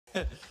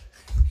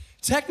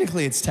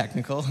Technically, it's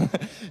technical.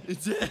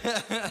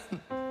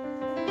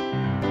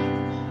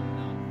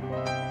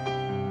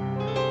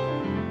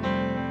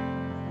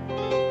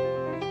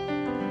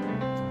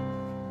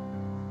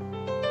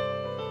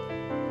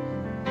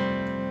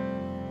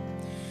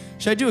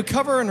 Should I do a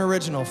cover or an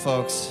original,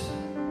 folks?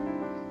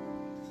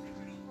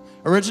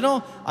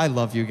 Original? I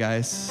love you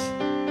guys.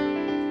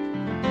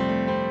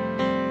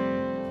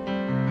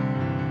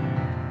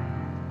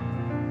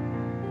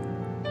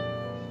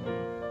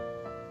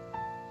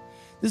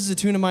 This is a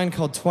tune of mine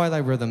called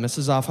Twilight Rhythm. This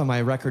is off of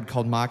my record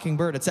called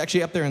Mockingbird. It's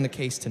actually up there in the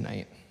case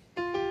tonight.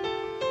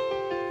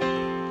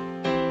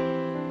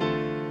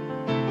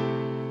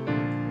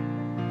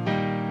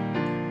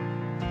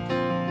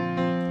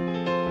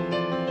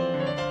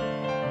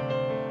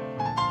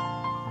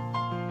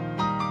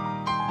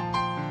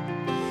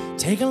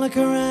 Take a look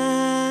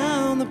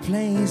around the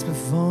place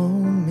before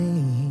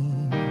me,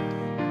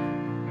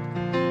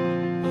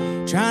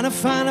 trying to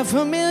find a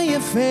familiar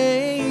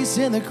face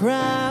in the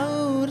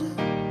crowd.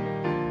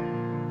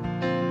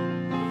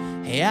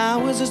 Hey, I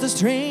was just a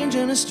stranger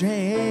in a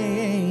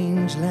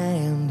strange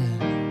land.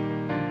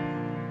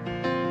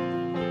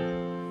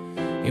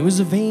 It was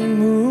a vain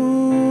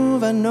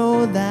move, I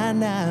know that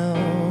now.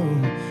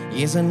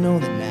 Yes, I know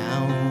that now.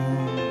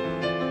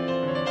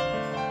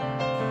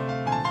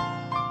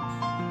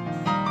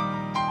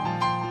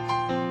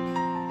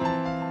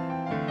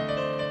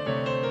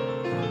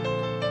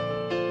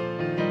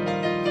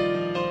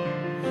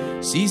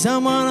 See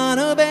someone on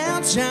a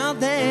bench out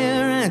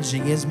there and she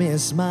gives me a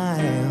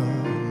smile,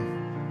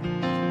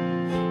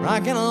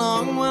 rocking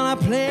along while I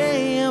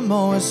play a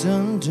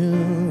Morrison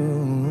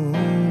tune.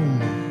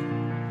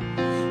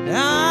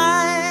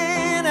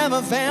 I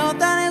never felt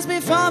that as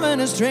before in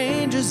a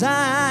stranger's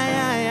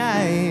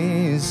eyes,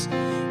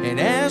 and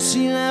as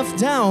she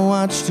left I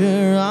watched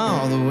her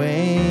all the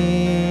way.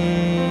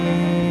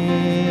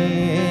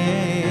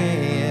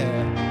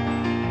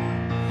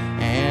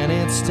 And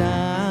it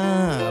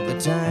stopped the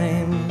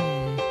time,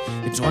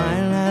 the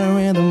Twilight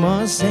Rhythm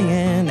was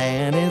singing,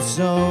 and it's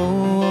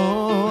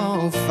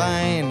so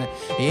fine.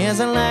 Yes,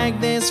 I like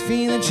this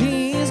feeling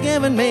she's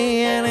giving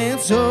me, and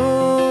it's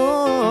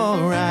so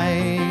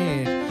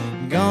right.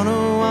 I'm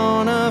gonna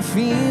wanna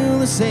feel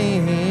the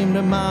same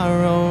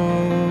tomorrow.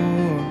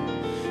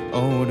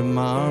 Oh,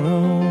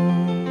 tomorrow.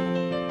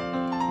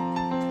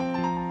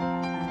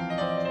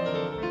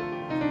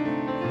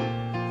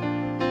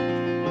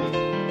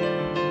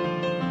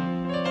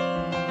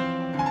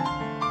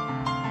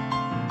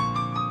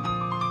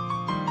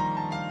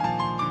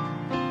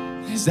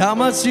 There's not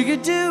much you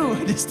could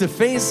do just to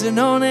face a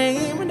no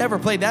name. Never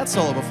played that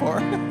solo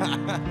before.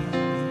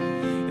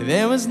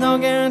 There was no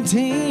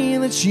guarantee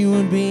that she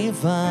would be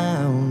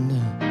found.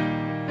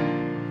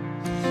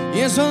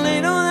 Yes, so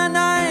late on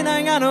that night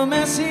I got a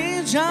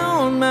message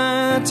on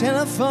my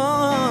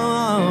telephone.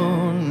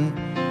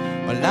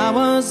 While I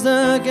was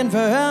looking for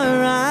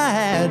her, I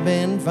had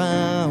been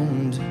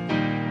found.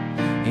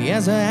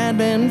 Yes, I had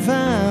been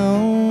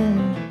found.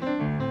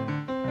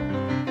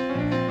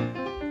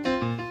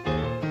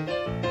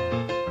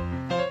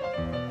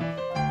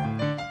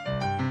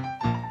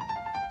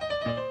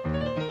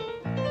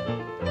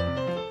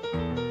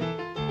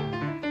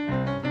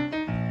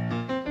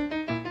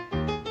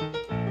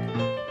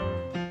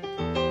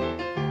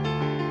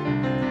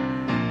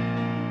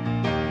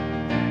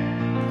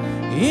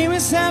 He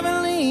was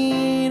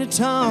heavenly to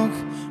talk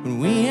when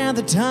we had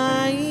the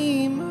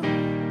time.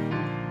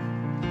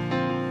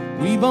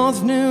 We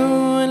both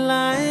knew what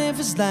life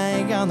is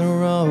like on the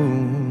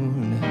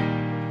road.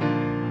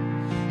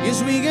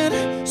 Yes, we could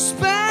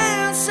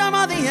spend some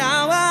of the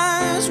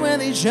hours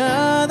with each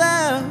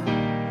other.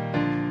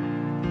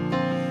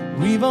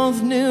 We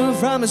both knew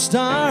from the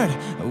start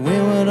we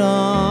would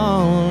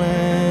all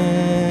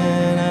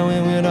end, we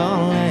would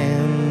all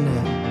end.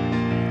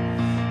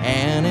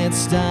 And it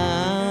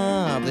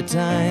stopped the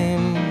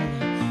time,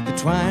 the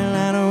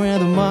Twilight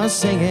Rhythm was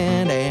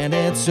singing, and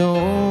it's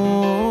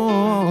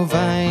so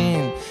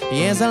fine.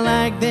 Yes, I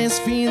like this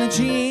feeling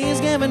she's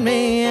giving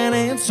me, and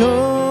it's so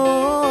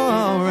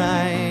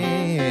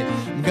right.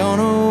 I'm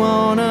gonna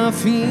wanna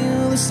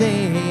feel the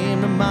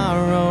same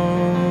tomorrow.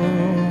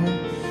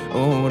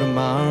 Oh,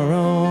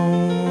 tomorrow.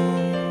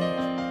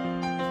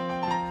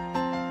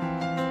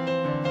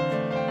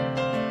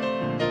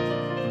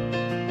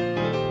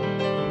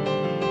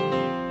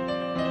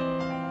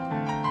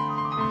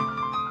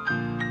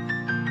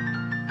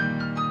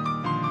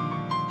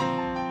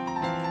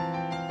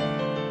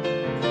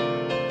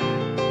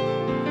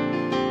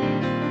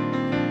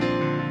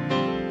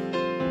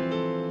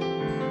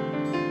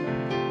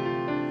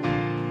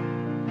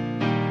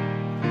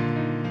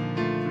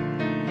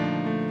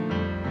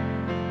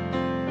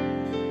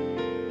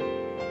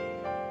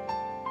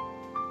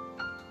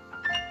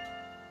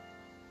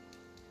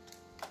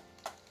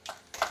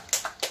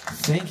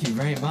 Thank you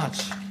very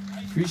much.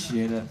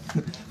 Appreciate it.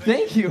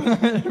 Thank you.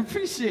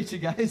 Appreciate you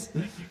guys.